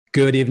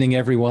Good evening,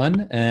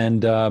 everyone.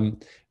 And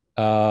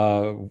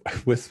uh,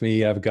 with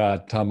me, I've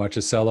got Tom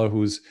Marchicello,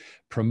 who's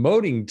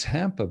promoting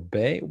Tampa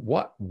Bay.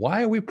 What?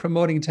 Why are we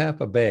promoting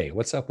Tampa Bay?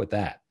 What's up with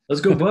that?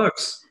 Let's go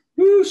Bucks.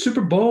 Woo,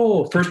 Super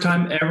Bowl. First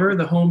time ever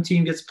the home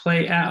team gets to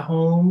play at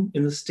home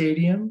in the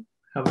stadium.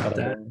 How about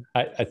that?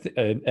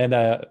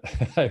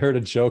 I heard a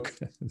joke.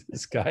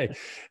 This guy,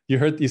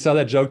 you saw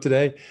that joke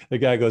today. The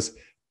guy goes,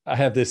 "I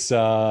have this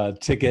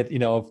ticket,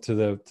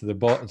 to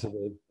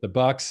the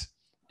Bucks,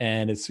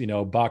 and it's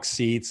box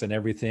seats and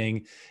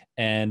everything,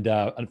 and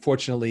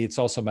unfortunately, it's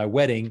also my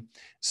wedding.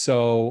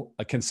 So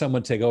can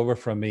someone take over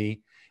from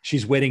me?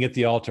 She's waiting at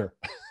the altar."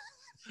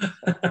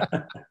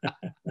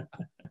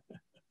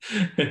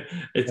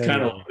 It's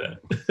kind of Anyway, like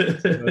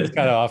it's that.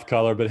 kind of off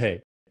color, but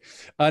hey.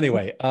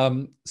 Anyway,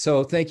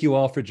 so thank you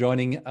all for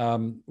joining.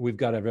 We've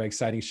got a very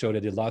exciting show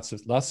today.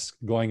 Lots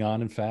going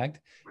on. In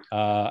fact,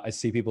 I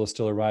see people are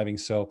still arriving.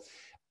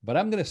 But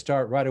I'm going to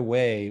start right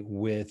away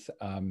with.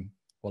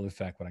 Well, in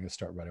fact, what I'm going to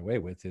start right away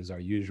with is our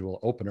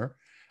usual opener.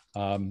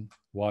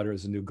 Water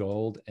is the new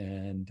gold,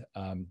 and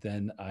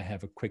then I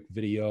have a quick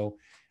video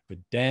with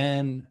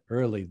Dan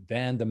Early,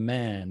 Dan the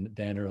man,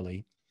 Dan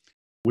Early.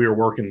 We are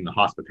working in the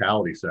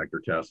hospitality sector,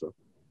 Tessa,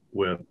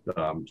 with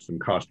some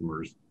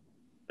customers.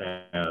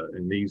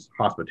 And these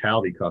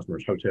hospitality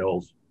customers,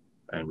 hotels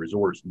and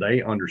resorts,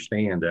 they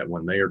understand that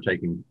when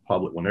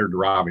when they're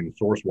deriving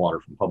source water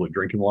from public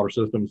drinking water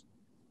systems,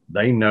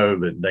 they know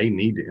that they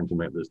need to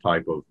implement this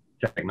type of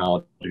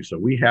technology. So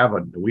we have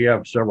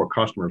several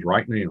customers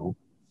right now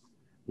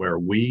where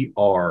we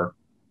are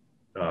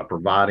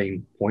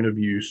providing point of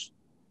use,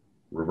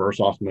 reverse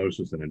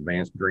osmosis, and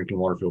advanced drinking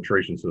water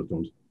filtration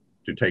systems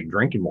to take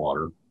drinking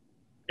water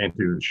and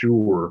to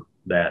ensure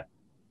that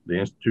the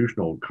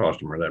institutional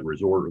customer, that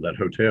resort or that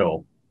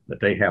hotel, that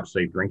they have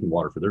safe drinking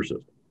water for their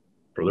system,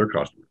 for their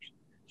customers.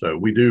 So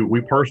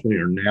we personally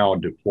are now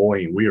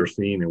deploying, we are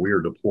seeing and we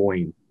are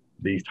deploying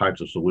these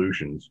types of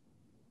solutions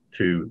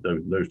to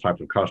those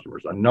types of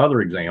customers. Another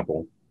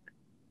example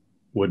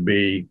would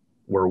be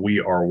where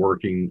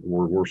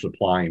we're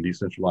supplying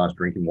decentralized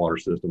drinking water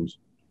systems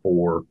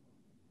for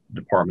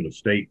Department of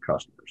State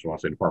customers. So when I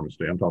say Department of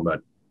State, I'm talking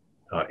about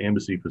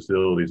embassy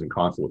facilities and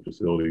consulate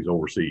facilities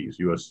overseas,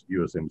 U.S.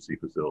 embassy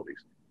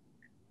facilities.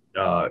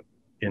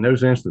 In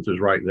those instances,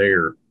 right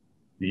there,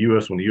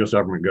 when the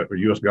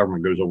U.S.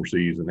 government goes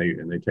overseas and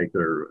they take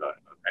their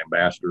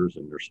ambassadors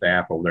and their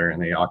staff over there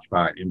and they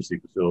occupy an embassy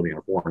facility in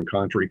a foreign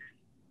country,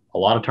 a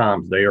lot of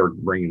times they're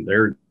deriving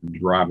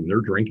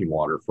their drinking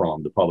water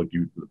from the public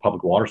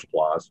water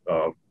supplies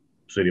of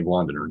City of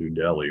London or New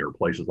Delhi or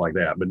places like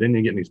that. But then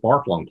you get in these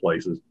far-flung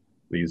places,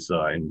 these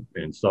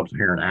in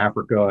sub-Saharan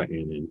Africa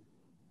and in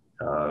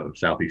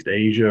Southeast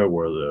Asia,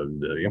 where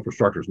the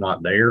infrastructure is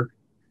not there.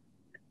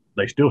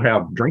 They still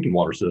have drinking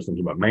water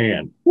systems, but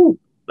man,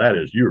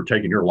 you're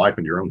taking your life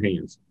into your own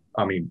hands.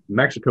 I mean,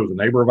 Mexico's a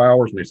neighbor of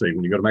ours, and they say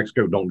when you go to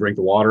Mexico, don't drink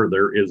the water.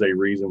 There is a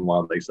reason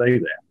why they say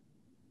that.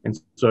 And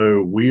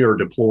so we are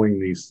deploying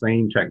these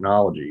same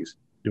technologies,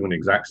 doing the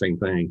exact same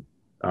thing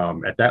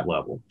at that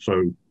level.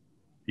 So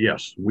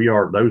yes,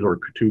 those are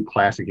two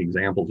classic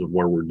examples of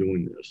where we're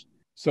doing this.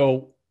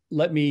 So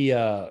let me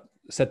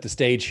set the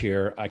stage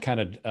here. I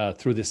kind of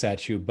threw this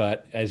at you,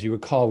 but as you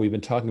recall, we've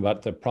been talking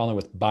about the problem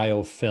with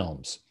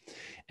biofilms.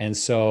 And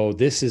so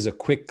this is a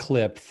quick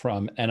clip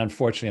and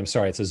unfortunately, I'm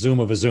sorry, it's a zoom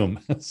of a zoom.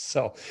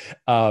 So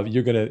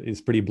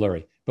it's pretty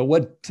blurry. But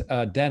what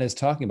Dan is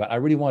talking about, I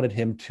really wanted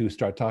him to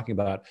start talking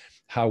about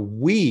how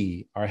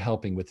we are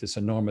helping with this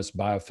enormous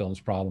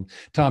biofilms problem.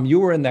 Tom, you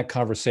were in that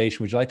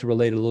conversation. Would you like to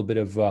relate a little bit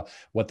of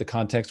what the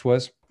context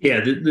was?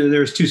 Yeah,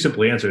 there's two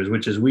simple answers,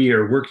 which is we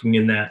are working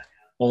in that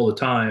all the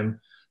time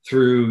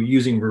through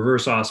using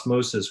reverse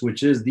osmosis,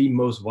 which is the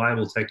most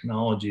viable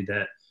technology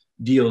that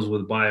deals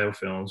with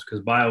biofilms,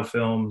 because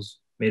biofilms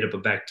made up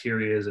of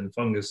bacteria and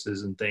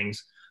funguses and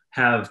things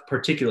have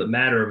particulate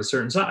matter of a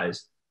certain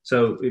size.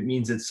 So it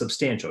means it's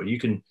substantial. You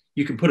can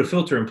put a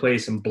filter in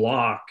place and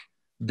block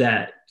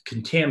that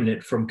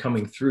contaminant from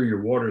coming through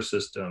your water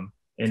system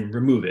and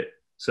remove it.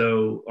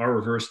 So our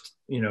reverse,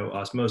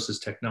 osmosis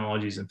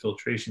technologies and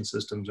filtration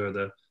systems are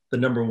the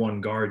number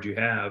one guard you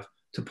have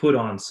to put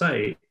on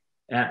site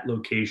at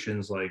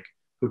locations like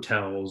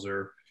hotels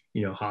or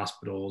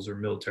hospitals or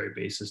military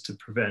bases to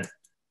prevent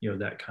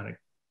that kind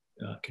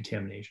of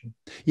contamination.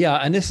 Yeah,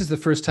 and this is the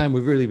first time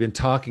we've really been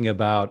talking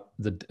about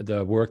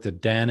the work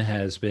that Dan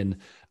has been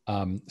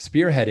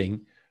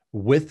spearheading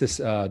with this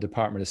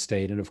Department of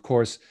State, and of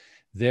course,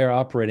 they're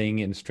operating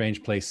in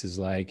strange places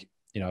like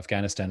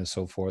Afghanistan and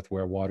so forth,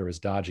 where water is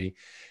dodgy.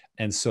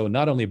 And so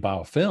not only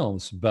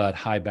biofilms, but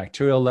high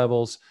bacterial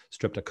levels,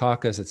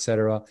 streptococcus, et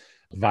cetera,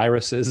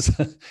 viruses.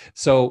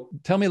 So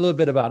tell me a little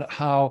bit about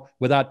how,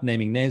 without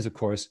naming names, of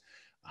course,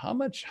 how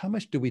much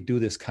do we do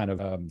this kind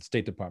of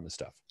State Department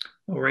stuff?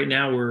 Well, right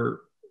now we're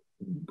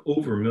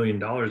over $1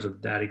 million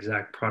of that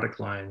exact product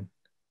line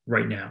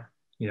right now,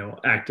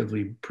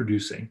 actively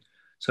producing.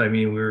 So, I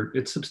mean,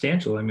 it's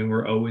substantial. I mean,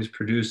 we're always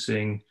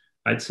producing,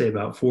 I'd say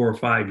about 4 or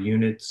 5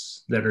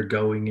 units that are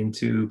going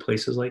into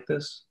places like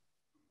this.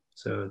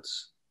 So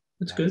it's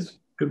It's good. Nice.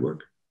 Good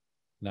work.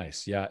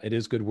 Nice. Yeah, it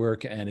is good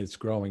work and it's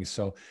growing.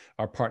 So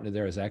our partner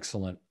there is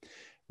excellent.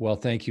 Well,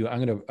 thank you.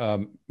 I'm going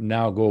to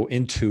now go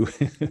into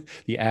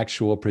the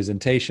actual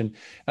presentation.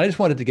 I just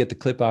wanted to get the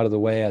clip out of the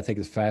way. I think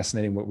it's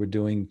fascinating what we're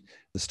doing,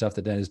 the stuff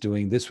that Dan is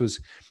doing. The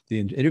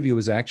interview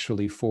was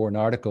actually for an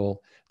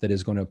article that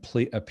is going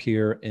to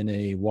appear in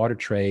a water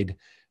trade,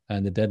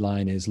 and the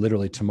deadline is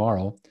literally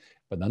tomorrow.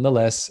 But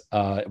nonetheless,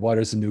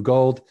 water is the new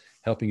gold,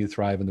 helping you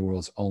thrive in the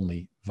world's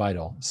only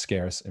vital,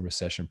 scarce, and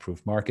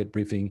recession-proof market.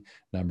 Briefing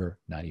number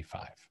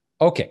 95.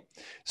 Okay,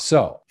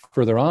 so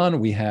further on,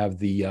 we have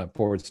the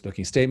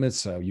forward-looking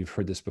statements. You've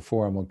heard this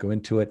before. I won't go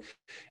into it.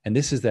 And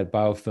this is that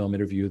biofilm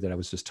interview that I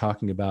was just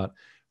talking about,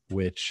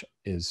 which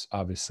is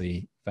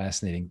obviously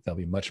fascinating. There'll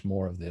be much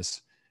more of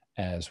this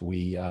as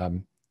we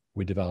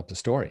develop the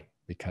story,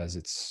 because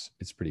it's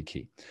pretty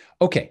key.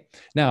 Okay,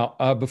 now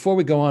before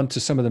we go on to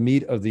some of the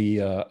meat of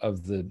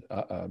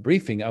the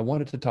briefing, I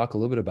wanted to talk a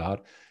little bit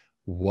about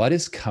what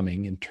is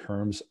coming in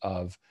terms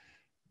of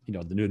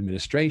the new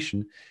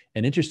administration.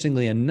 And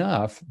interestingly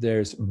enough,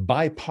 there's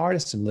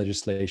bipartisan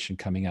legislation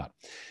coming out.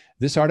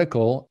 This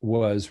article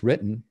was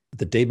written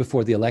the day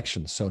before the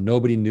election, so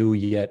nobody knew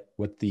yet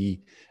what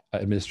the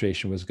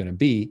administration was going to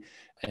be.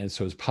 And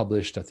so it was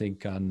published, I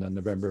think, on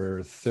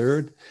November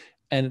 3rd.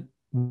 And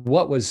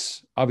what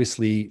was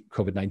obviously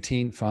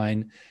COVID-19,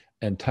 fine,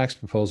 and tax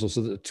proposals.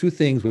 So the two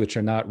things which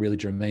are not really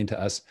germane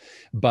to us,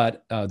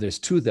 but there's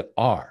two that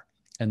are.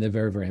 And they're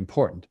very, very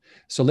important.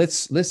 So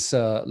let's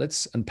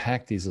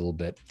unpack these a little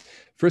bit.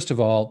 First of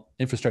all,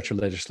 infrastructure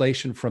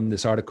legislation from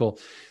this article.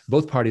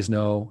 Both parties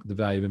know the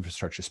value of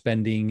infrastructure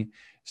spending,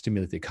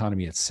 stimulate the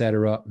economy, et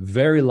cetera.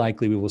 Very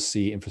likely we will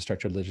see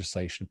infrastructure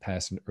legislation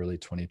pass in early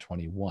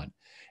 2021.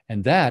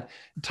 And that,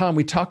 Tom,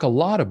 we talk a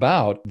lot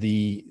about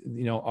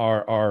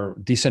our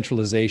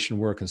decentralization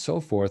work and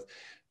so forth,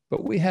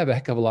 but we have a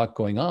heck of a lot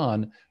going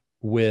on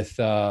with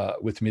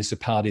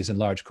municipalities and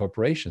large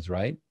corporations,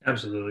 right?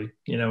 Absolutely.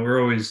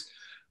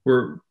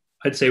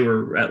 I'd say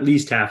we're at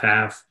least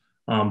half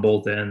on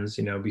both ends,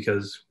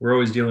 because we're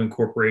always dealing with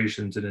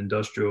corporations and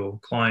industrial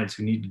clients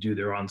who need to do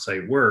their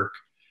on-site work.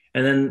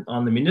 And then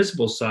on the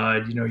municipal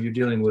side, you're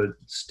dealing with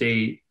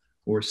state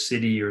or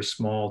city or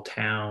small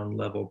town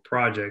level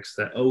projects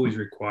that always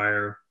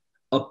require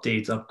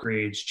updates,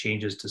 upgrades,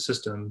 changes to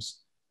systems.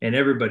 And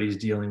everybody's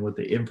dealing with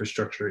the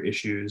infrastructure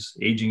issues,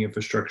 aging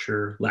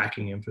infrastructure,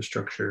 lacking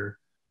infrastructure,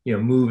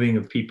 moving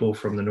of people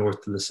from the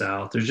north to the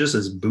south. There's just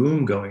this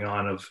boom going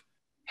on of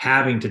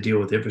having to deal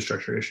with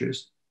infrastructure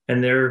issues.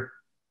 And they're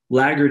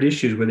laggard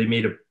issues where they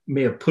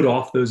may have put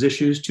off those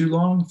issues too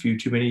long,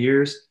 too many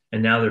years,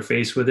 and now they're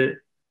faced with it.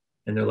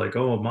 And they're like,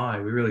 oh my,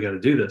 we really got to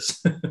do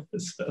this.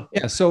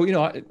 So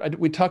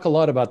we talk a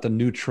lot about the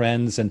new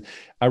trends. And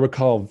I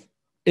recall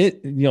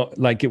it,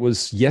 like it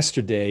was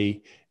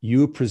yesterday,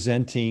 you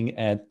presenting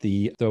at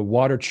the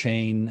water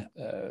chain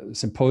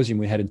symposium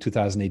we had in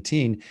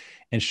 2018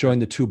 and showing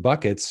the two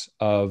buckets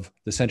of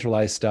the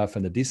centralized stuff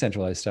and the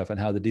decentralized stuff and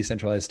how the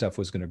decentralized stuff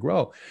was going to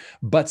grow.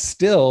 But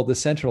still, the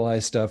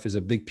centralized stuff is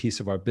a big piece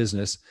of our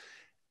business.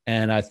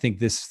 And I think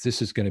this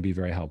is going to be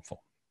very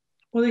helpful.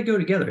 Well, they go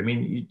together. I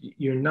mean,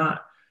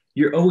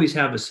 you always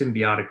have a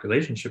symbiotic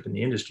relationship in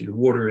the industry. The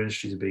water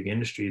industry is a big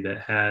industry that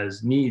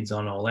has needs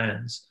on all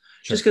ends.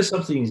 Sure. Just because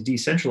something is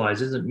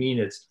decentralized doesn't mean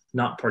it's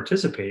not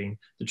participating.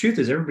 The truth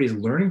is everybody's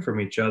learning from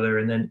each other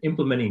and then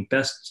implementing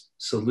best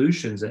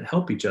solutions that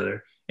help each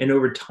other. And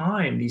over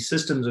time, these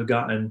systems have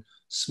gotten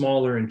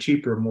smaller and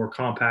cheaper, more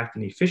compact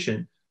and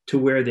efficient to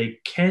where they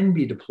can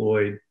be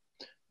deployed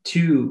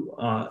to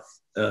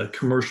a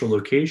commercial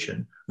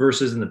location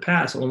versus in the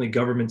past, only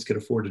governments could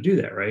afford to do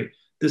that, right?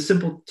 The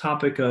simple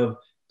topic of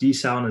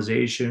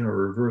desalination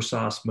or reverse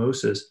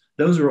osmosis,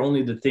 those are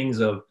only the things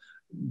of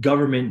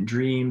government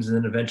dreams and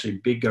then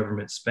eventually big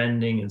government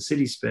spending and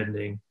city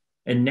spending.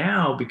 And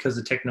now, because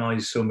the technology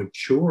is so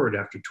matured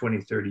after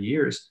 20, 30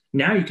 years,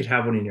 now you could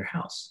have one in your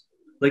house.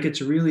 Like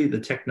it's really the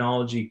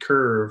technology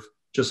curve,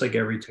 just like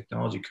every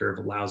technology curve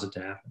allows it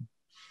to happen.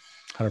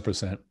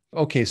 100%.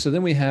 Okay, so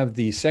then we have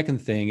the second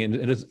thing,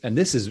 and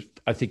this is,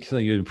 I think,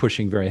 something you've been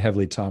pushing very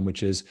heavily, Tom,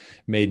 which is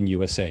Made in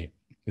USA.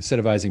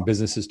 Incentivizing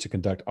businesses to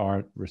conduct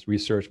art,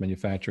 research,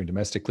 manufacturing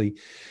domestically.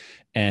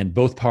 And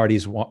both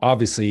parties,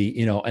 obviously,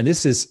 and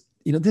this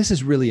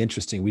is really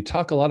interesting. We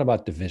talk a lot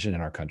about division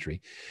in our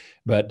country,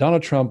 but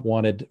Donald Trump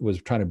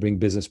was trying to bring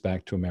business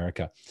back to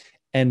America.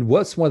 And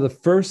what's one of the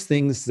first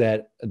things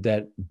that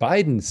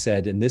Biden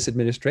said in this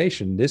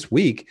administration this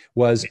week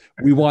was,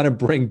 we want to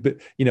bring,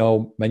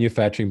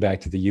 manufacturing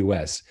back to the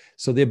US.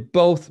 So they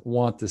both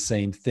want the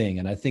same thing.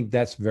 And I think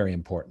that's very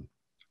important.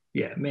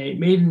 Yeah,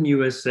 made in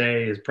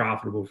USA is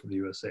profitable for the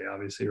USA,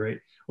 obviously, right?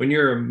 When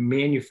you're a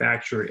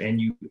manufacturer and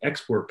you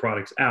export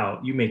products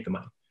out, you make the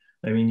money.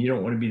 I mean, you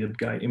don't want to be the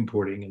guy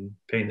importing and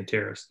paying the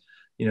tariffs,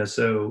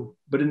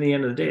 but in the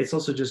end of the day, it's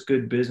also just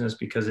good business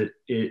because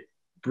it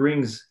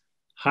brings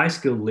high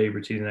skilled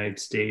labor to the United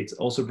States,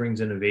 also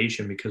brings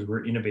innovation because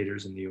we're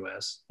innovators in the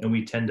US and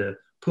we tend to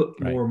put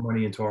more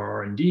money into our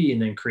R&D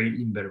and then create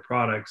even better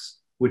products,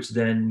 which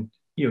then,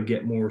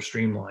 get more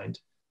streamlined.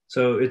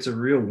 So it's a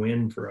real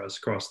win for us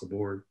across the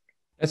board.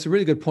 That's a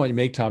really good point you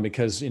make, Tom,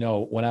 because,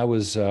 when I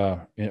was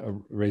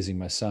raising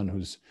my son,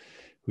 who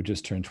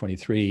just turned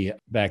 23,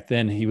 back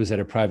then he was at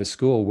a private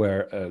school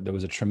where there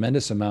was a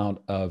tremendous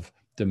amount of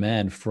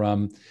demand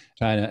from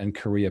China and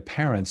Korea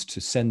parents to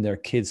send their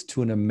kids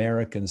to an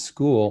American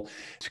school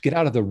to get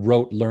out of the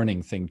rote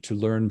learning thing, to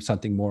learn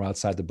something more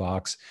outside the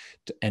box,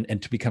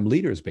 and to become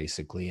leaders,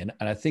 basically. And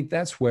I think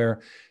that's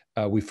where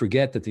we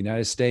forget that the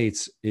United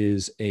States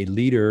is a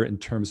leader in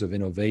terms of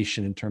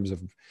innovation, in terms of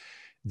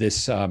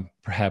this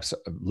perhaps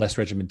less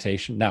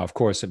regimentation. Now, of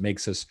course, it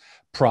makes us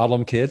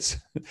problem kids.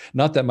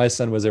 Not that my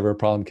son was ever a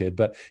problem kid,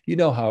 but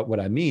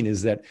what I mean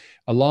is that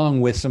along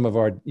with some of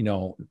our,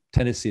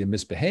 tendency to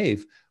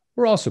misbehave,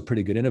 we're also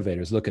pretty good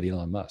innovators. Look at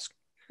Elon Musk.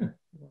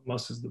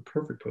 Musk is the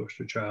perfect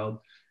poster child.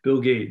 Bill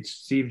Gates,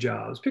 Steve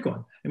Jobs, pick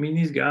one. I mean,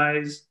 these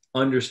guys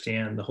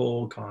understand the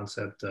whole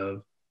concept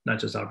of not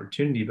just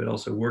opportunity, but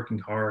also working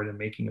hard and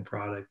making a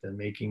product and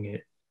making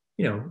it,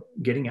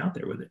 getting out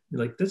there with it.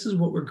 Like, this is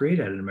what we're great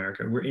at in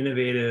America. We're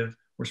innovative,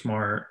 we're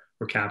smart,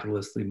 we're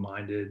capitalistically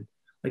minded.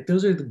 Like,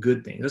 those are the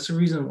good things. That's the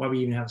reason why we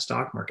even have a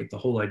stock market. The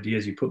whole idea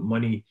is you put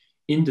money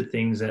into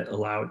things that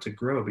allow it to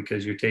grow,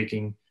 because you're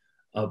taking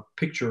a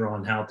picture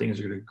on how things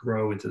are going to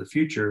grow into the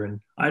future.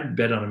 And I'd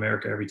bet on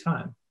America every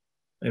time.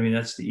 I mean,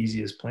 that's the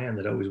easiest plan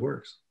that always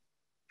works.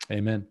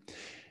 Amen.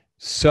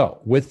 So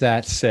with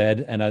that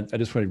said, and I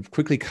just want to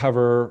quickly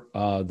cover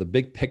the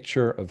big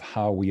picture of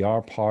how we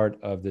are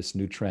part of this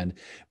new trend,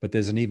 but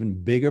there's an even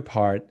bigger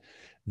part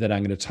that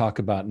I'm going to talk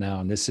about now.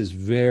 And this is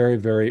very,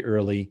 very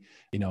early.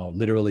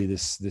 Literally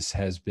this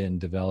has been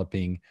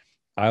developing.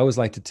 I always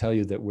like to tell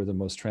you that we're the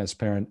most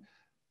transparent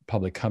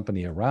public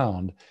company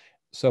around.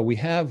 So we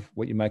have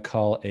what you might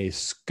call a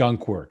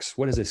skunk works.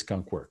 What is a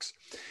skunk works?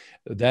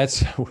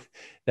 That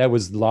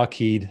was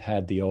Lockheed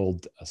had the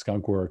old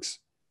skunk works.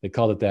 They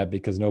called it that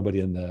because nobody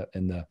in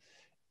the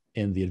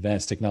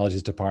advanced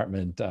technologies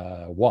department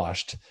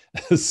washed.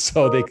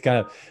 So they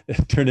kind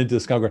of turned into a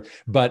skunk work.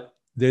 But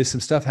there's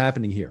some stuff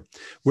happening here.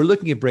 We're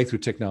looking at breakthrough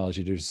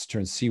technology to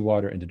turn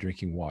seawater into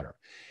drinking water.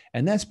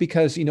 And that's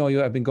because,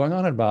 I've been going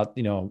on about,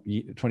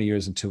 20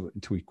 years until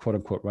we quote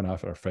unquote run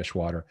off our fresh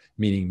water,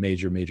 meaning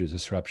major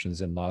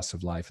disruptions and loss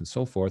of life and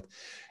so forth.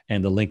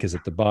 And the link is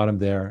at the bottom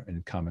there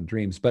in Common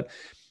Dreams.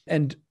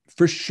 And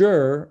for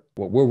sure,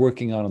 what we're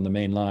working on the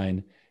main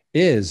line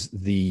is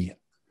the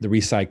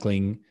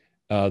recycling,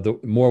 the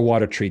more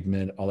water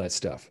treatment, all that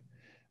stuff.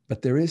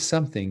 But there is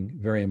something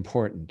very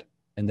important,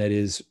 and that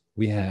is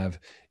we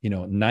have,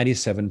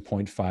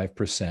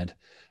 97.5%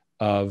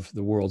 of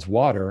the world's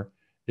water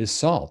is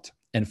salt,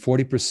 and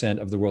 40%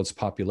 of the world's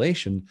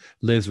population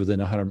lives within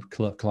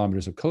 100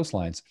 kilometers of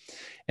coastlines.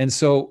 And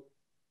so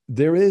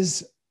there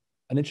is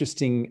an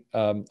interesting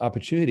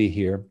opportunity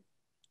here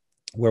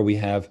where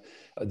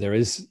there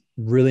is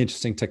really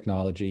interesting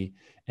technology,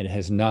 and it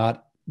has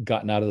not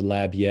gotten out of the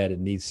lab yet. It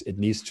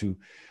needs to,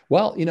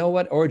 well, you know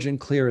what? Origin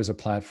Clear is a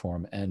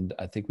platform, and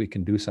I think we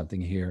can do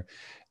something here.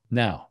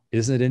 Now,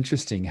 isn't it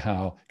interesting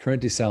how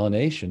current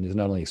desalination is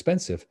not only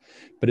expensive,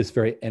 but it's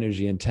very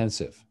energy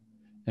intensive?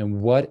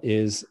 And what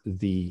is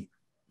the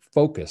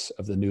focus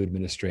of the new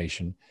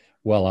administration?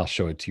 Well, I'll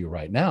show it to you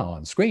right now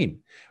on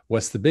screen.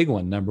 What's the big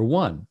one? Number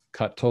one,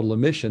 cut total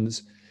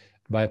emissions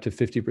by up to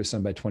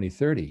 50% by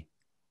 2030.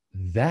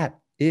 That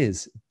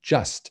is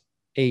just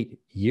 8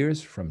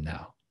 years from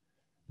now.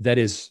 That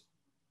is,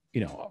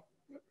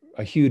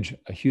 a huge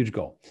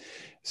goal.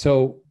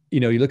 So,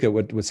 you look at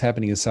what's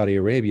happening in Saudi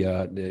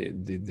Arabia.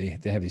 They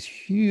have these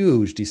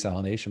huge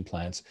desalination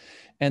plants,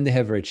 and they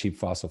have very cheap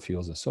fossil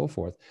fuels and so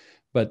forth.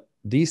 But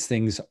these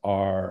things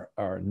are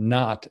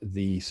not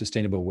the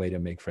sustainable way to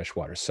make fresh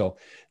water. So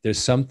there's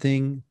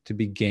something to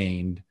be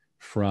gained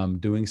from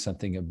doing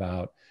something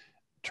about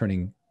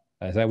turning,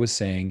 as I was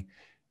saying,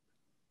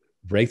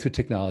 breakthrough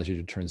technology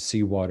to turn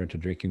seawater into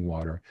drinking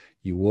water.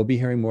 You will be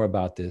hearing more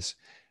about this.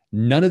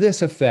 None of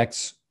this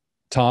affects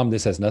Tom.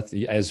 This has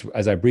nothing, as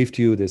I briefed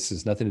you, this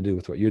has nothing to do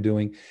with what you're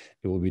doing.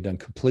 It will be done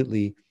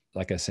completely,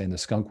 like I say, in the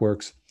skunk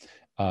works.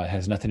 It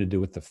has nothing to do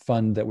with the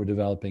fund that we're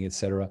developing, et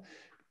cetera.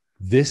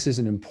 This is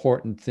an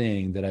important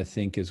thing that I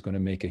think is going to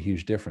make a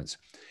huge difference.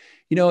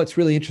 It's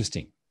really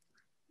interesting.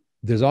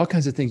 There's all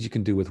kinds of things you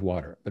can do with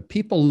water, but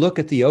people look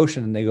at the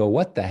ocean and they go,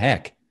 what the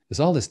heck? There's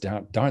all this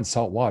darn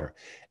salt water.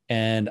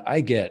 And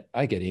I get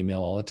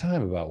email all the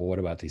time about, well, what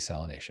about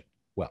desalination?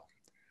 Well,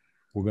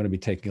 we're going to be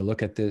taking a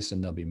look at this,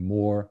 and there'll be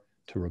more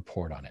to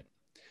report on it.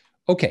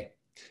 Okay,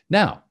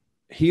 now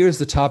here's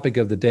the topic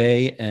of the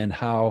day and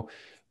how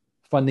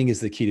funding is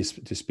the key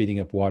to speeding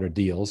up water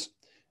deals.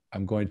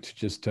 I'm going to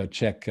just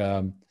check.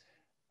 I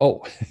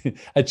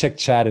checked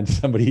chat, and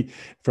somebody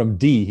from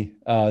D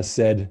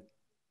said,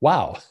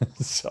 wow.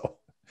 So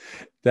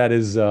that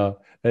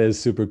is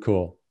super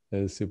cool.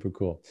 That is super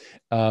cool.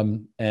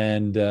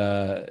 And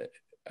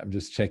I'm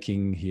just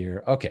checking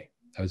here. Okay,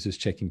 I was just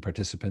checking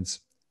participants.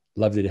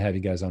 Lovely to have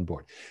you guys on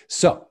board.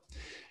 So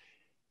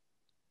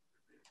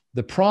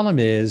The problem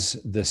is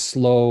the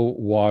slow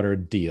water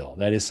deal.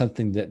 That is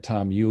something that,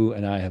 Tom, you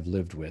and I have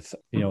lived with.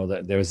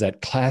 That there was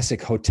that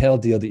classic hotel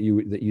deal that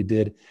you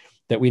did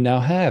that we now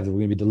have that we're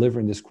going to be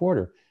delivering this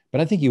quarter.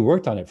 But I think you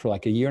worked on it for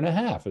like a year and a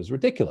half. It was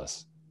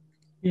ridiculous.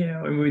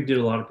 Yeah, I mean, we did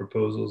a lot of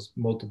proposals,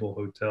 multiple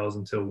hotels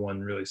until one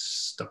really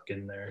stuck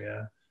in there.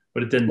 Yeah,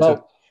 but it then took.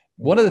 Well,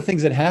 one of the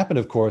things that happened,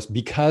 of course,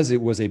 because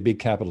it was a big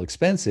capital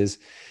expense, is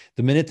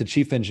the minute the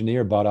chief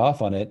engineer bought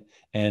off on it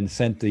and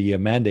sent the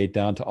mandate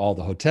down to all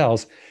the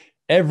hotels,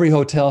 every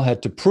hotel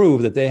had to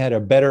prove that they had a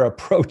better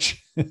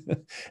approach,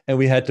 and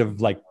we had to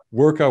like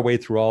work our way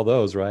through all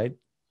those, right?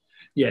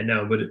 Yeah,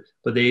 no,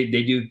 but they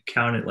do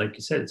count it like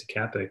you said, it's a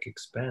capex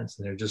expense,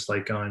 and they're just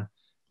like going,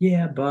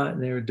 yeah, but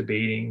and they were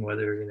debating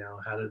whether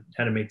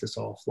how to make this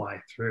all fly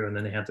through, and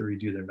then they have to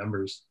redo their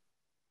numbers,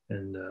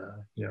 and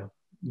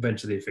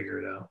eventually they figure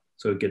it out,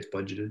 so it gets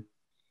budgeted.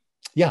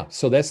 Yeah,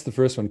 so that's the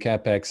first one.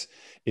 CapEx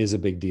is a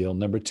big deal.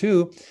 Number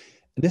two,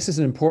 and this is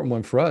an important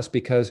one for us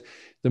because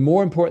the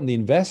more important the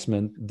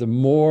investment, the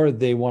more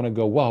they want to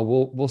go, well,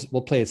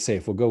 we'll play it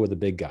safe. We'll go with the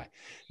big guy.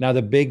 Now,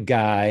 the big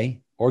guy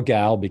or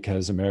gal,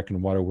 because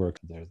American Water Works,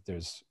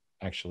 there's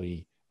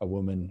actually a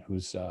woman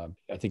who's,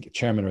 I think,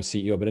 chairman or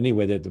CEO. But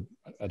anyway,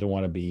 I don't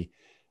want to be,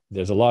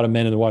 there's a lot of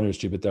men in the water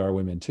industry, but there are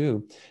women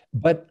too.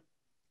 But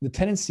the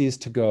tendency is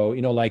to go,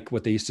 like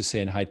what they used to say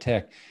in high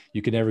tech,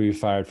 you could never be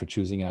fired for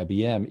choosing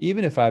IBM.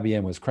 Even if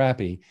IBM was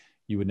crappy,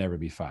 you would never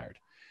be fired.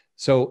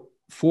 So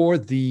for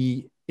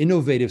the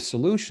innovative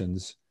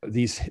solutions,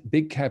 these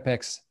big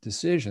CapEx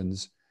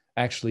decisions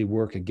actually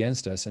work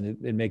against us,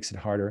 and it makes it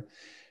harder.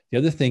 The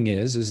other thing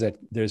is that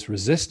there's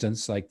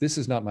resistance, like, this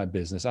is not my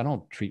business. I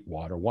don't treat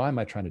water. Why am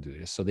I trying to do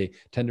this? So they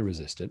tend to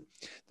resist it.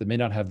 They may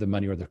not have the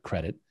money or the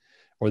credit,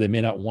 or they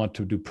may not want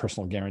to do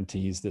personal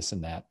guarantees, this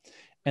and that.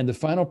 And the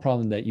final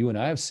problem that you and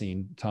I have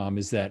seen, Tom,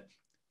 is that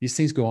these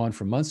things go on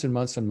for months and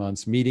months and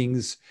months,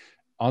 meetings,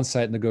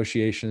 on-site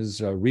negotiations,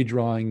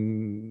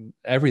 redrawing,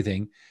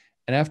 everything.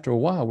 And after a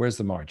while, where's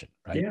the margin,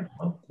 right? Yeah,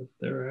 well,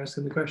 they're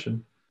asking the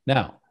question.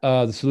 Now,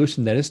 the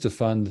solution that is to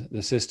fund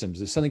the systems,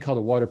 there's something called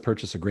a water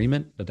purchase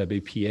agreement, the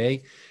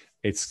WPA.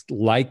 It's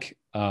like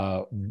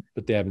what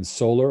they have in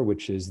solar,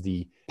 which is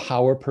the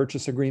power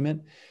purchase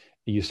agreement.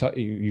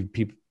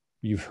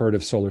 You've heard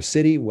of Solar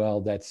City.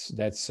 Well, that's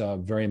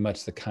very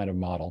much the kind of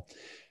model.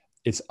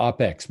 It's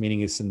OpEx,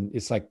 meaning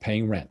it's like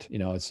paying rent.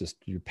 It's just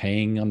you're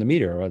paying on the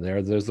meter, or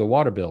there's the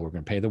water bill. We're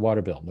going to pay the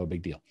water bill, no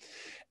big deal.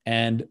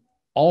 And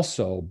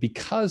also,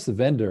 because the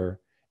vendor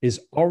is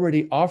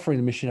already offering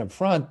the machine up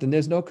front, then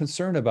there's no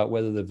concern about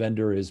whether the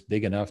vendor is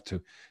big enough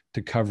to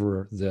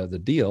cover the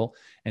deal.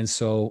 And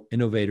so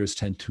innovators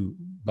tend to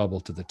bubble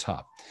to the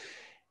top.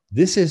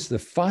 This is the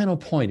final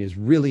point, is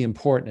really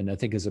important, and I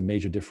think is a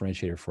major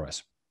differentiator for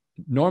us.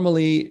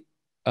 Normally,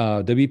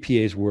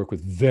 WPAs work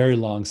with very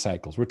long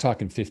cycles. We're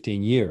talking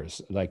 15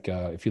 years. Like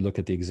if you look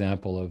at the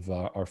example of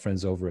our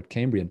friends over at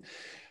Cambrian,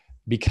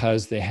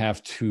 because they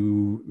have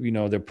to,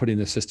 they're putting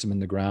the system in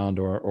the ground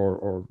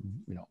or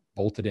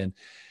bolted in.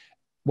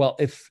 Well,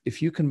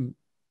 if you can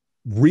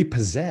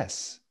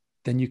repossess,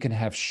 then you can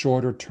have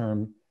shorter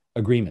term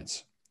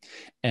agreements,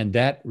 and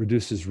that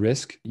reduces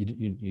risk.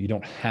 You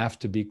don't have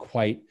to be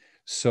quite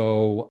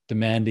so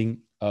demanding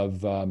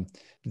of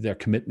their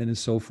commitment and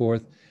so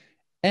forth.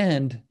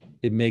 And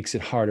it makes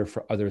it harder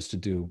for others to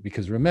do,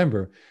 because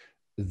remember,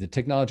 the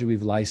technology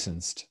we've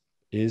licensed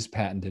is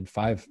patented,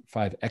 five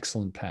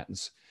excellent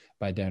patents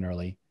by Dan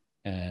Early,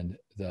 and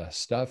the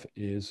stuff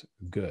is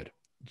good.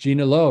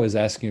 Gina Lowe is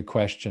asking a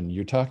question.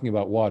 You're talking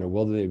about water.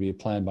 Will there be a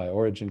plan by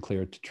Origin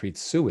Clear to treat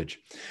sewage?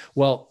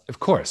 Well, of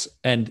course.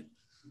 And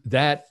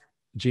that,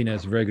 Gina,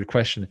 is a very good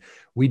question.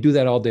 We do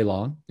that all day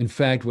long. In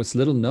fact, what's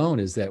little known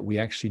is that we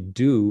actually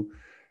do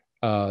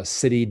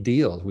city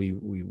deals.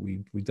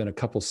 We've done a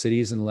couple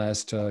cities in the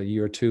last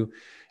year or two,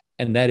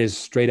 and that is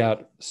straight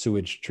out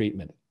sewage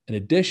treatment. In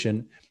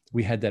addition,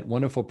 we had that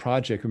wonderful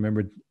project,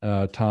 remember,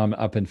 Tom,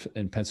 up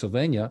in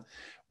Pennsylvania,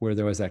 where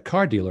there was that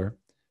car dealer.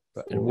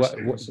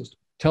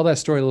 Tell that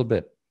story a little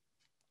bit.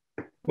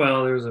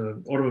 Well, there was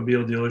an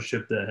automobile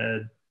dealership that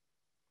had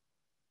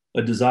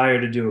a desire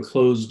to do a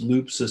closed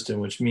loop system,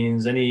 which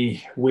means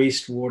any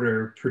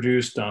wastewater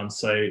produced on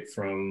site,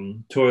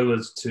 from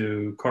toilets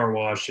to car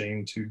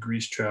washing to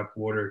grease trap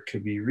water,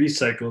 could be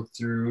recycled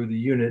through the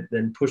unit,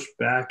 then pushed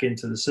back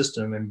into the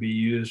system and be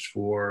used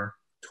for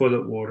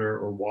toilet water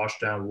or wash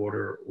down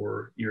water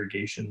or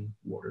irrigation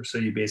water. So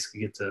you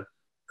basically get to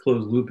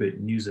close loop it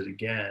and use it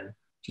again,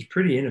 which is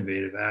pretty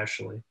innovative,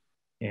 actually.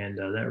 And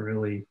that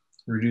really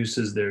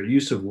reduces their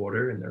use of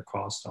water and their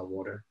cost on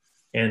water,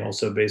 and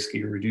also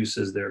basically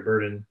reduces their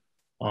burden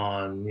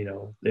on,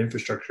 the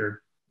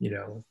infrastructure,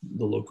 the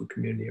local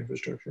community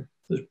infrastructure.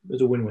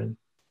 It's a win-win.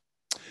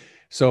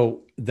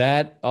 So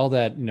all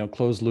that,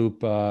 closed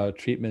loop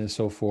treatment and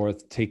so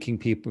forth, getting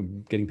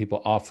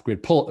people off the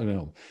grid,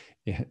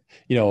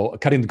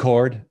 cutting the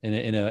cord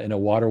in a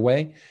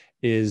waterway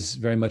is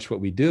very much what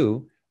we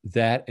do.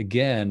 That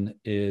again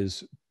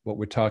is what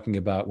we're talking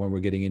about when we're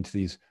getting into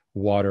these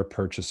water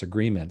purchase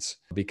agreements,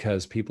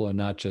 because people are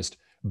not just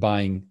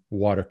buying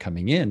water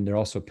coming in, they're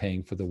also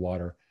paying for the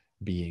water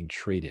being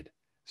treated.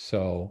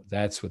 So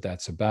that's what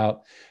that's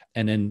about.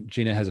 And then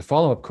Gina has a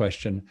follow-up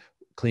question,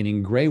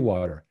 cleaning gray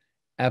water.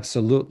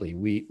 Absolutely.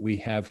 We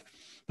have,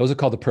 those are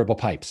called the purple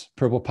pipes.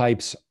 Purple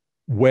pipes,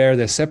 where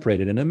they're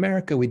separated. In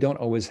America, we don't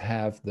always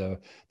have the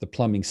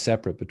plumbing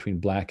separate between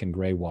black and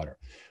gray water.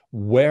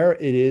 Where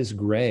it is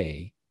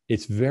gray,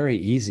 it's very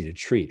easy to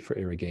treat for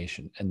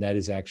irrigation. And that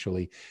is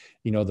actually,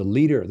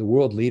 the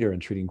world leader in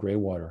treating gray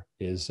water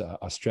is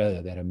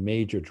Australia. They had a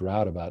major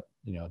drought about,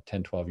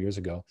 10, 12 years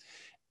ago,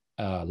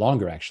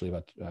 longer actually,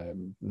 about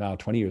now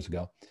 20 years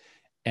ago.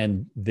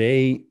 And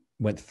they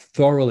went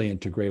thoroughly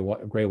into gray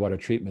water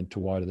treatment to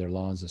water their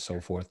lawns and so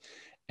forth.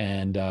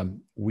 And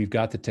we've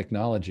got the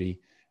technology,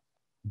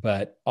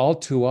 but all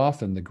too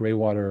often the gray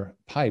water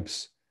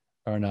pipes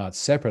are not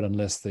separate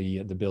unless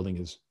the building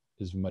is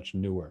much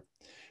newer.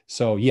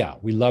 So yeah,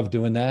 we love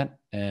doing that.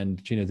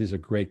 And Gina, these are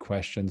great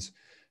questions.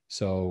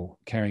 So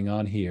carrying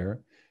on here,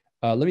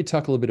 let me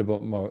talk a little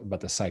bit more about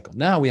the cycle.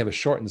 Now we have a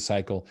shortened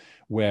cycle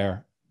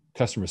where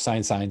customers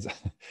sign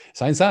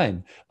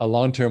a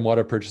long-term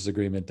water purchase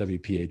agreement,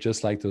 WPA,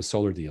 just like those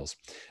solar deals.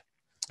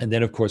 And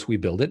then of course we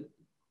build it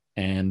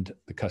and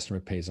the customer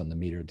pays on the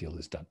meter, deal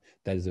is done.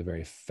 That is a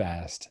very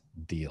fast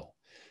deal.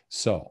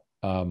 So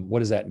what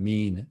does that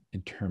mean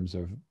in terms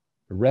of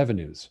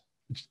revenues?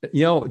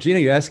 Gina,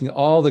 you're asking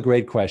all the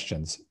great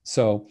questions.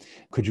 So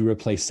could you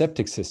replace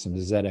septic systems?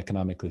 Is that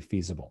economically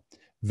feasible?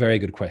 Very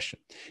good question.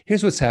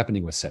 Here's what's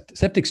happening with septic.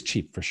 Septic's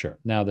cheap for sure.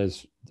 Now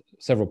there's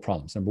several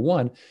problems. Number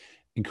one,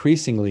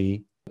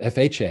 increasingly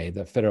FHA,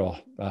 the Federal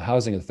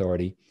Housing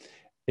Authority,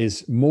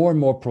 is more and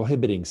more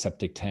prohibiting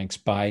septic tanks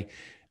by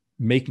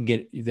making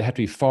it, they have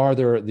to be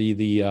farther,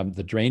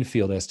 the drain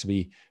field has to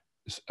be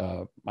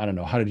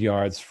 100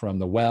 yards from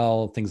the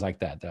well, things like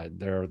that.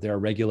 There are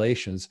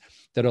regulations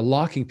that are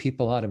locking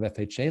people out of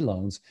FHA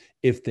loans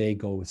if they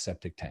go with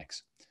septic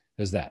tanks.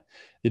 There's that.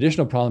 The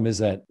additional problem is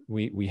that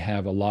we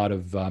have a lot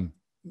of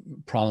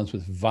problems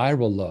with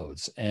viral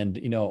loads. And,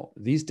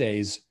 these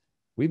days,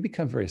 we've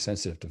become very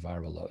sensitive to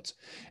viral loads.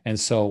 And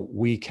so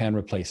we can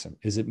replace them.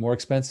 Is it more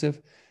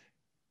expensive?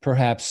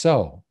 Perhaps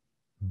so.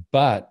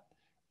 But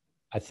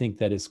I think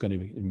that it's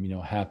going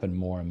to happen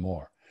more and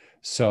more.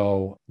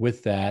 So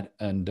with that,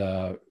 and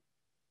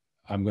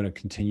I'm going to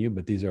continue,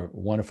 but these are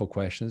wonderful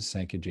questions.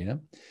 Thank you, Gina.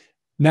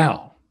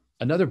 Now,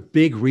 another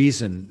big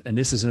reason, and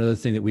this is another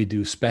thing that we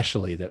do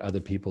specially that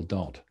other people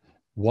don't.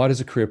 Water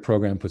as a Career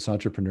program puts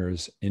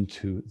entrepreneurs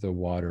into the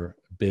water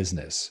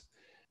business.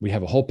 We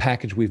have a whole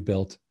package we've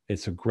built.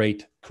 It's a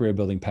great career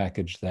building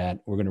package that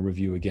we're going to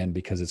review again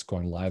because it's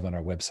going live on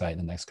our website in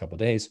the next couple of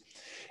days.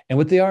 And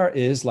what they are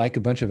is like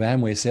a bunch of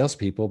Amway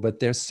salespeople, but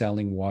they're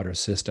selling water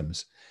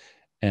systems.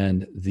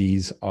 And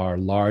these are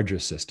larger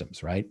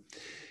systems, right?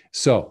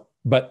 So,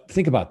 but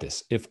think about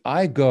this. If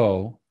I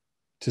go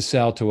to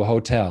sell to a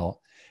hotel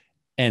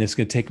and it's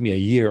going to take me a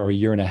year or a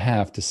year and a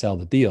half to sell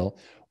the deal,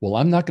 well,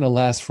 I'm not going to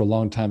last for a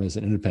long time as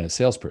an independent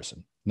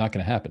salesperson. Not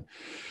going to happen.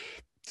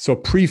 So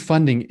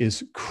pre-funding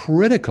is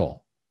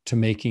critical to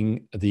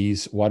making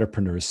these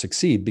waterpreneurs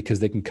succeed because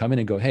they can come in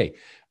and go, hey,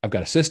 I've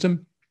got a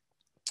system.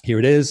 Here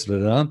it is.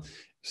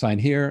 Sign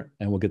here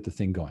and we'll get the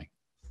thing going.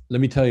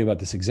 Let me tell you about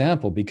this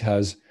example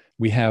because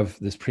we have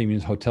this premium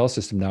hotel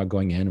system now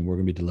going in and we're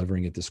going to be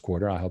delivering it this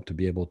quarter. I hope to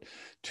be able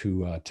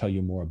to tell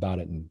you more about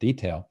it in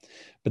detail.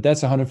 But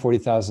that's a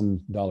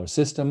 $140,000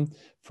 system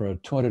for a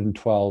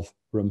 212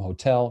 room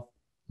hotel,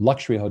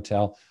 luxury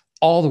hotel.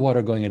 All the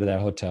water going into that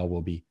hotel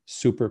will be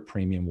super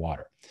premium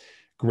water.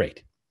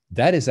 Great.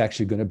 That is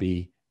actually going to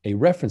be a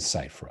reference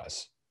site for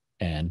us.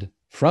 And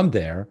from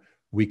there,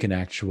 we can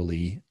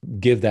actually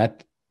give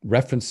that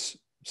reference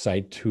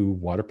site to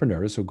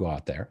waterpreneurs who go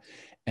out there.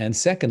 And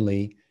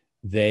secondly,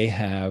 they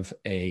have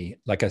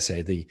like I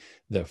say,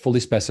 the fully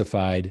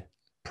specified,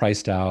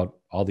 priced out,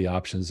 all the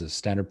options, a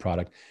standard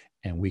product,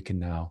 and we can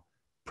now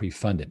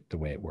pre-fund it the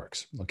way it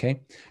works.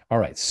 Okay. All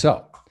right.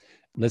 So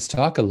let's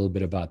talk a little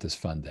bit about this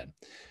fund then.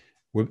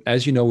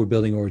 As you know, we're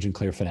building Origin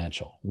Clear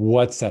Financial.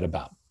 What's that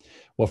about?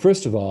 Well,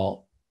 first of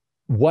all,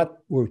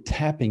 what we're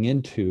tapping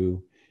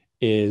into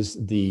is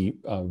the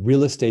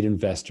real estate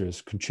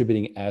investors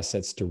contributing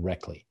assets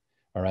directly.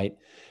 All right.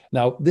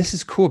 Now, this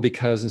is cool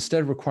because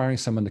instead of requiring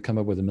someone to come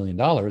up with $1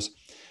 million,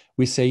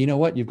 we say, you know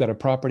what, you've got a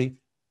property,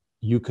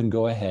 you can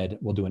go ahead,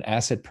 we'll do an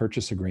asset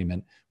purchase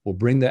agreement, we'll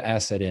bring the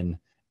asset in,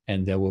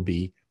 and there will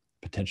be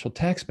potential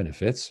tax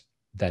benefits.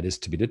 That is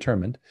to be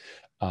determined.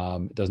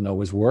 It doesn't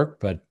always work,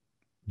 but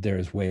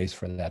there's ways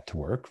for that to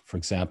work. For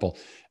example,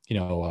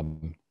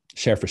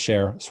 share for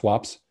share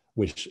swaps,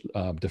 which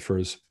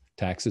defers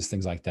taxes,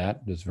 things like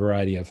that. There's a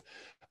variety of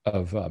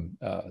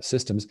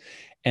systems.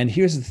 And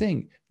here's the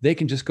thing, they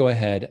can just go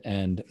ahead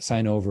and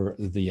sign over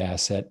the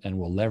asset and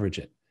we'll leverage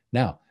it.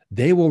 Now,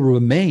 they will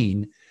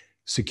remain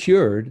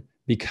secured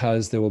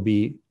because there will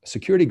be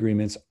security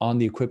agreements on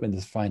the equipment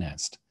that's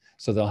financed.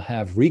 So they'll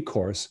have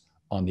recourse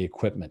on the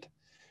equipment.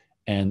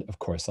 And of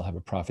course, they'll have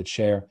a profit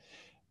share.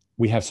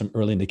 We have some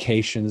early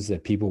indications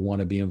that people want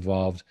to be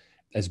involved.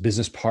 as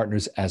business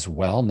partners as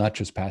well, not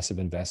just passive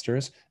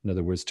investors. In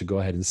other words, to go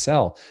ahead and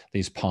sell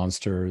these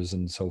Pawnsters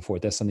and so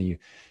forth. That's something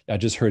I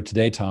just heard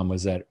today, Tom,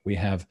 was that we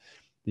have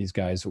these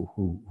guys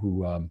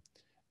one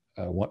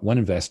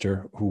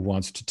investor who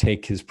wants to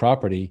take his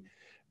property,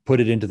 put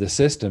it into the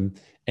system,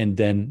 and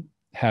then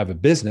have a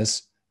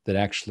business that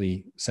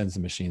actually sends the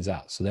machines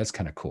out. So that's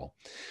kind of cool.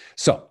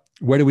 So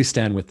where do we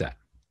stand with that?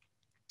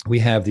 We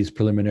have these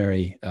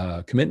preliminary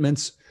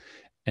commitments.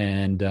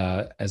 And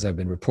as I've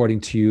been reporting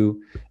to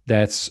you,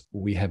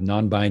 we have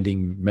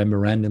non-binding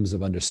memorandums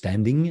of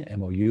understanding,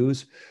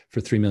 MOUs, for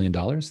 $3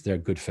 million. They're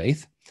good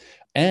faith.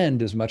 And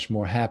there's much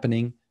more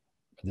happening.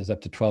 There's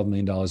up to $12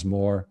 million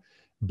more.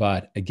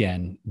 But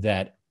again,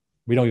 that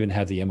we don't even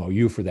have the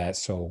MOU for that.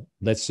 So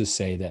let's just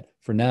say that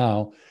for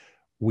now,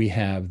 we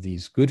have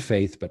these good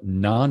faith but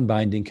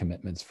non-binding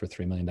commitments for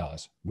 $3 million,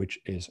 which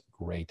is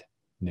great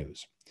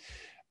news.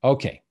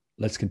 Okay,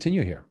 let's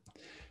continue here.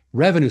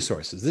 Revenue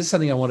sources. This is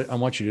something I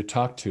want you to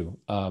talk to,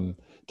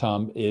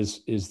 Tom,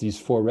 is these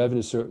 4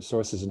 revenue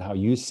sources and how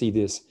you see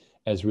this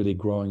as really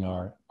growing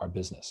our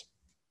business.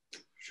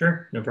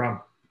 Sure, no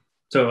problem.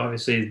 So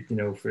obviously,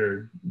 if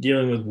we're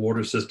dealing with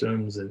water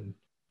systems and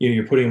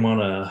you're putting them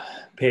on a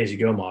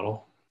pay-as-you-go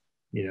model,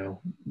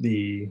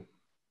 the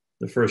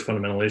first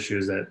fundamental issue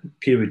is that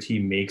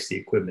PWT makes the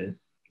equipment.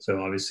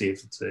 So obviously,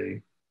 if it's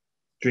a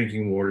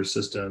drinking water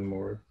system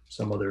or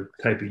some other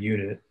type of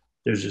unit,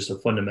 there's just a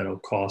fundamental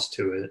cost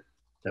to it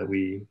that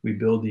we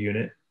build the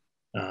unit.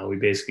 We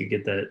basically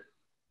get that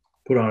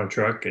put on a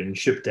truck and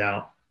shipped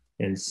out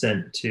and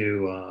sent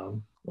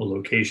to a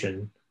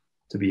location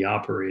to be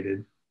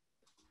operated.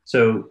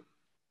 So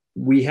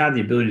we have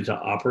the ability to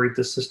operate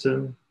the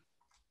system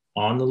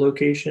on the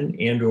location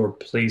and or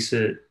place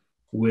it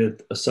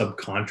with a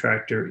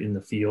subcontractor in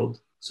the field.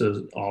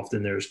 So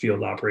often there's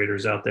field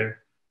operators out there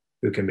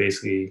who can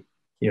basically,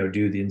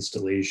 do the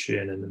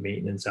installation and the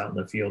maintenance out in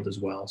the field as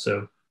well.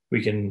 So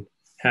we can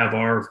have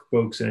our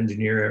folks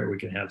engineer it, or we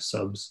can have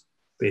subs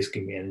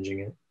basically managing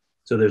it.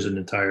 So there's an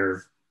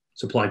entire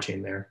supply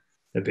chain there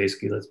that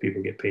basically lets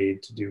people get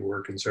paid to do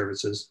work and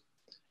services.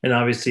 And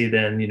obviously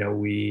then,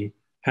 we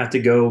have to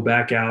go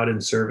back out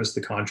and service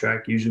the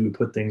contract. Usually we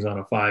put things on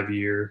a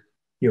 5-year,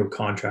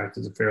 contract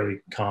is a fairly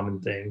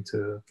common thing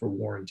for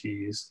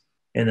warranties.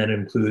 And that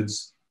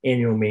includes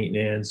annual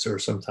maintenance, or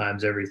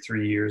sometimes every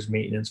 3 years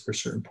maintenance for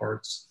certain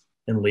parts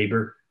and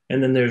labor.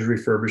 And then there's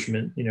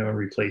refurbishment, and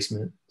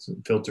replacement,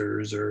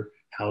 filters or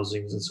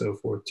housings and so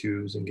forth,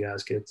 tubes and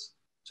gaskets.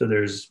 So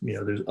there's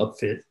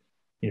upfit,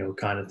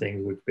 kind of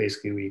things, which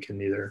basically we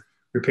can either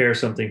repair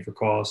something for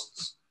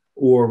costs,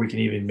 or we can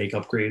even make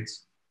upgrades.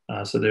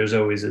 So there's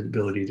always an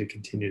ability to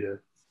continue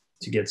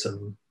to get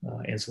some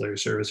ancillary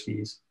service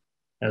fees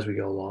as we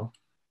go along.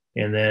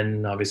 And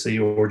then obviously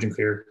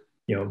OriginClear,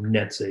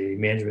 nets a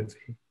management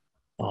fee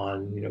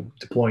on,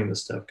 deploying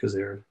this stuff, because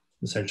they're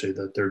essentially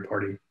the third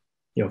party,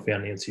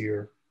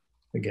 financier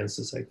against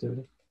this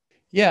activity.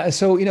 Yeah.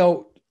 So,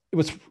 it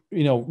was,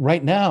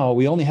 right now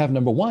we only have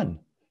number 1,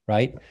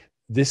 right?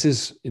 This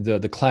is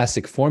the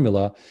classic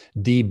formula,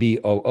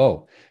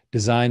 DBOO,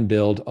 design,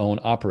 build, own,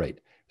 operate.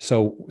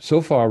 So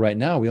far right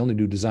now, we only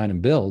do design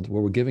and build,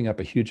 where we're giving up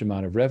a huge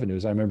amount of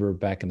revenues. I remember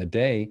back in the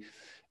day,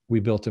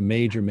 we built a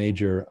major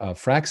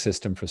frac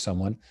system for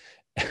someone,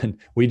 and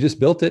we just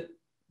built it.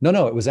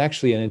 No, it was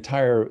actually an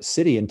entire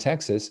city in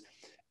Texas.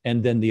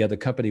 And then the other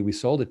company we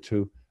sold it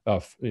to,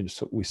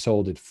 we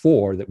sold it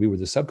for, that we were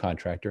the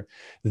subcontractor.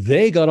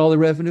 They got all the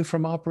revenue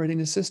from operating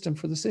the system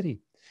for the city.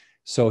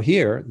 So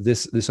here,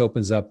 this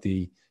opens up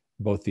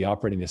both the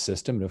operating the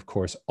system and of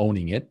course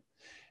owning it.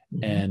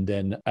 Mm-hmm. And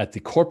then at the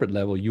corporate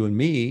level, you and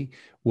me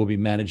will be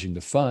managing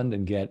the fund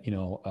and get,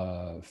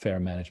 fair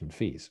management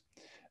fees.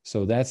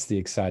 So that's the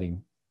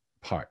exciting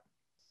part.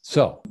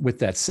 So with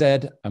that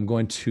said, I'm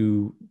going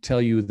to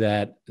tell you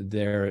that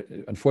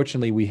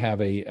unfortunately, we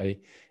have a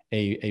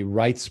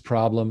rights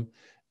problem.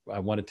 I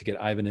wanted to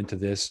get Ivan into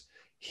this.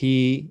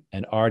 He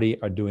and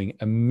Artie are doing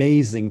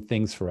amazing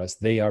things for us.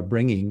 They are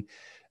bringing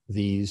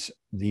these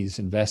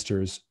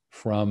investors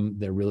from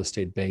their real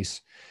estate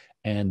base,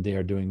 and they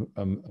are doing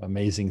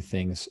amazing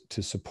things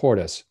to support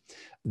us.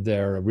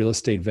 Their real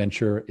estate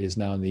venture is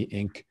now in the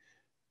Inc.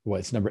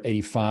 It's number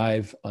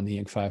 85 on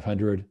the Inc.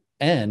 500,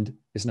 and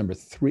is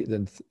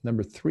the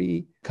number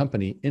 3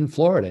 company in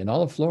Florida, in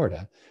all of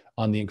Florida,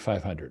 on the Inc.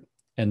 500.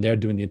 And they're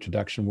doing the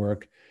introduction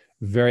work.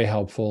 Very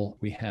helpful.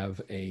 We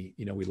have we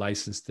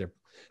licensed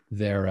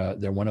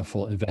their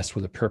wonderful Invest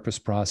with a Purpose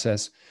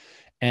process.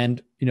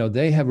 And,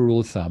 they have a rule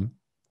of thumb,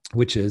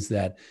 which is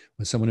that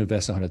when someone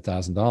invests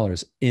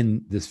 $100,000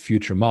 in this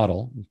future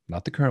model,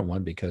 not the current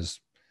one, because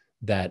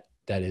that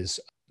is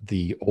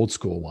the old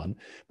school one,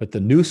 but the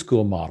new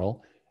school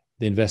model,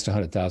 they invest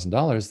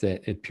 $100,000,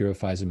 that it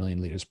purifies 1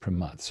 million liters per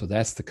month. So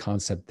that's the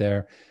concept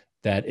there.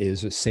 That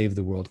is a save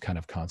the world kind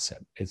of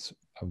concept. It's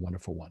a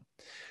wonderful one.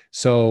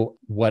 So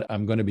what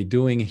I'm going to be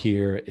doing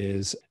here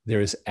is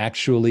there is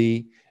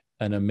actually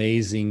an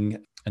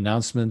amazing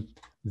announcement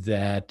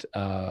that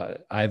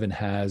Ivan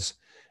has,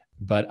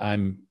 but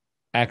I'm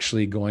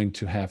actually going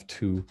to have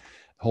to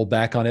hold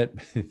back on it.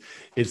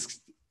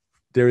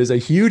 There is a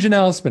huge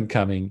announcement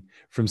coming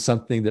from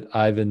something that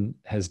Ivan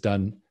has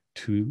done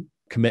to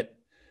commit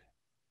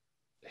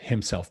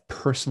himself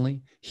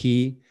personally.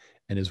 He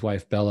and his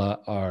wife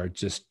Bella are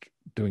just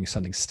doing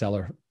something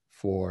stellar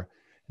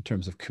in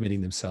terms of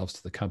committing themselves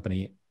to the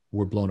company.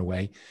 We're blown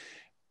away.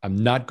 I'm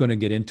not going to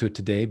get into it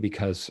today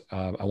because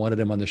I wanted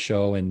him on the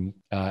show, and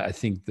I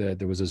think that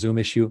there was a Zoom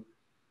issue.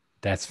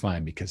 That's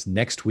fine, because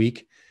next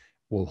week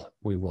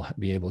we will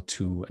be able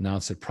to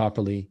announce it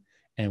properly,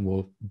 and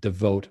we'll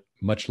devote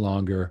much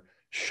longer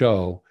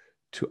show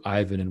to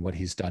Ivan and what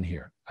he's done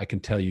here. I can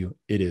tell you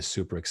it is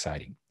super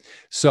exciting.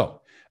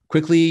 So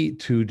quickly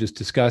to just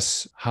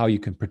discuss how you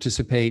can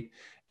participate,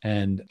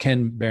 and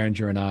Ken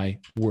Berenger and I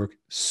work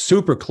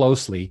super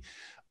closely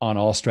on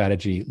all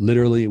strategy.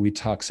 Literally, we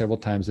talk several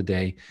times a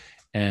day.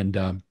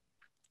 And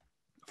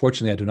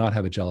fortunately, I do not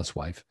have a jealous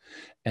wife.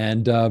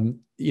 And,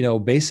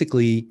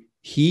 basically,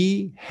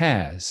 he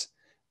has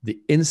the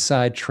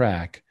inside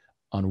track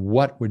on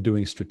what we're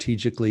doing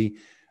strategically.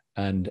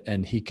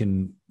 And he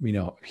can,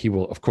 he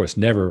will, of course,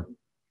 never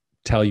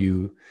tell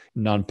you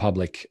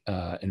non-public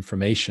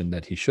information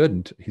that he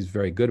shouldn't. He's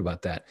very good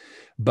about that.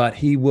 But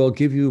he will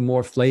give you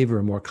more flavor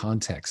and more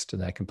context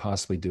than I can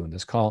possibly do in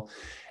this call.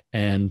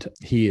 And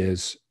he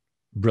is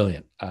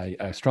brilliant.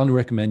 I strongly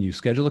recommend you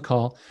schedule a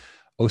call,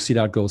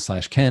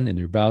 oc.gold/Ken in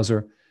your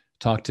browser.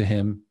 Talk to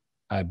him.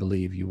 I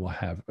believe you will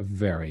have a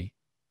very,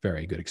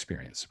 very good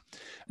experience.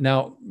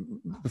 Now,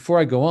 before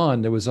I go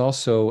on, there was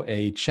also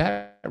a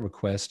chat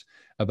request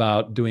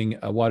about doing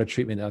a water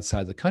treatment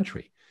outside the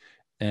country.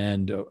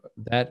 And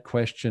that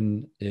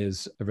question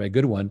is a very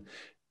good one.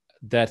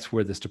 That's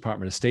where this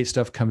Department of State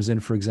stuff comes in,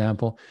 for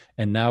example.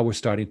 And now we're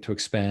starting to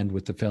expand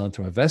with the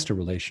Phelanthropic Investor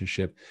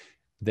relationship.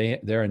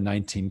 They're in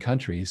 19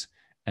 countries.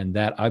 And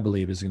that, I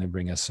believe, is going to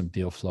bring us some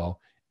deal flow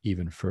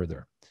even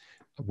further.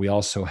 We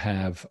also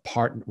have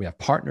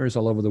partners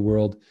all over the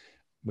world.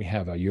 We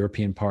have a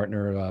European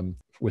partner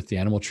with the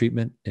animal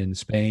treatment in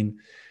Spain.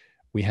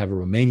 We have a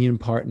Romanian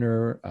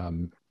partner,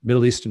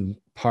 Middle Eastern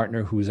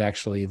partner, who is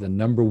actually the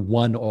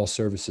 #1 oil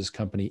services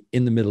company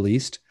in the Middle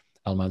East,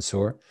 Al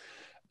Mansour,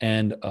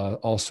 and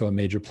also a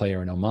major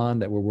player in Oman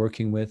that we're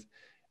working with,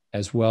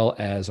 as well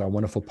as our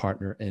wonderful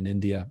partner in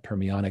India,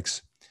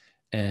 Permionics,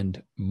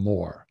 and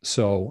more.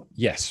 So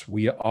yes,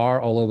 we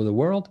are all over the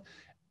world,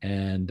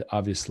 and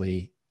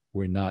obviously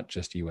we're not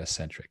just US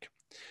centric.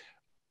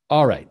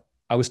 All right.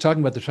 I was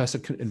talking about the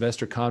Trusted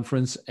Investor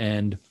Conference,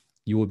 and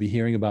you will be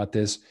hearing about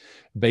this.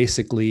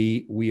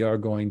 Basically, we are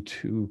going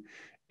to,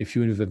 if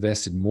you have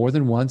invested more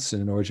than once in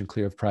an Origin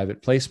Clear of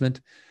private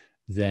placement,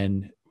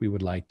 then we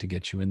would like to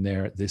get you in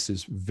there. This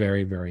is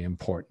very, very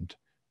important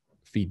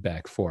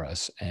feedback for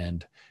us.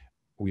 And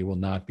we will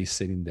not be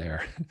sitting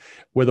there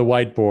with a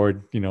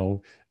whiteboard,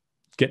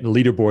 getting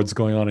leaderboards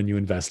going on in you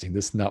investing.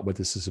 This is not what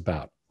this is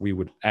about.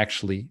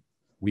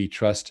 We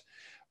trust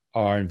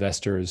our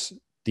investors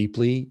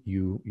deeply.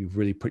 You've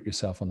really put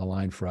yourself on the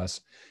line for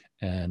us.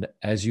 And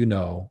as you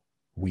know,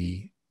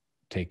 we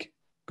take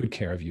good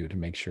care of you to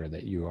make sure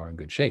that you are in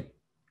good shape.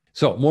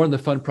 So more on the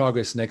fund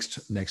progress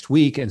next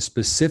week, and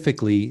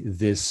specifically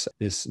this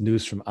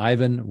news from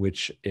Ivan,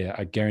 which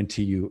I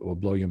guarantee you will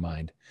blow your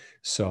mind.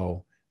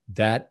 So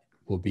that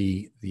will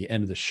be the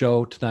end of the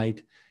show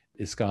tonight.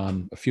 It's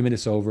gone a few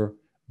minutes over,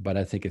 but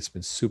I think it's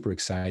been super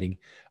exciting.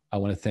 I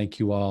want to thank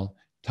you all.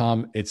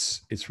 Tom,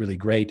 it's really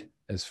great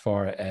as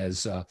far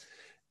as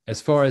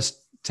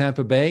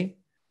Tampa Bay,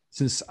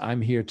 since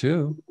I'm here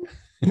too.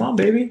 Come on,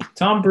 baby.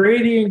 Tom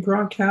Brady and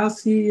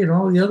Gronkowski and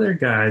all the other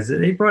guys,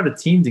 they brought a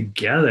team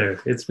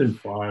together. It's been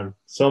fun.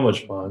 So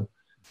much fun.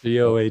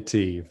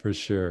 GOAT, for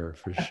sure.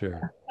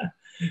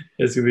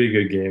 It's going to be a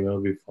good game.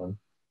 It'll be fun.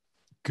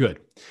 Good.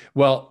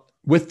 Well,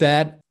 with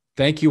that,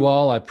 thank you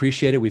all. I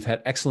appreciate it. We've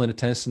had excellent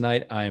attendance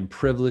tonight. I am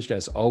privileged,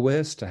 as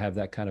always, to have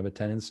that kind of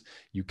attendance.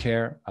 You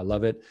care. I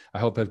love it. I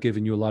hope I've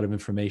given you a lot of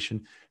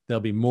information.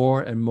 There'll be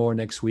more and more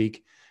next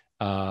week.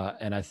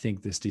 And I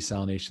think this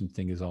desalination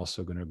thing is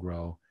also going to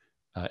grow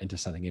into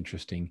something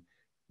interesting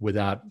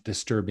without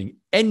disturbing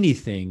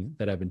anything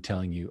that I've been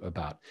telling you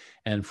about.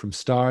 And from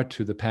Star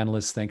to the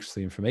panelists, thanks for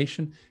the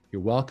information.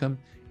 You're welcome.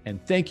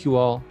 And thank you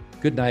all.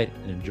 Good night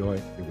and enjoy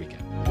your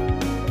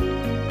weekend.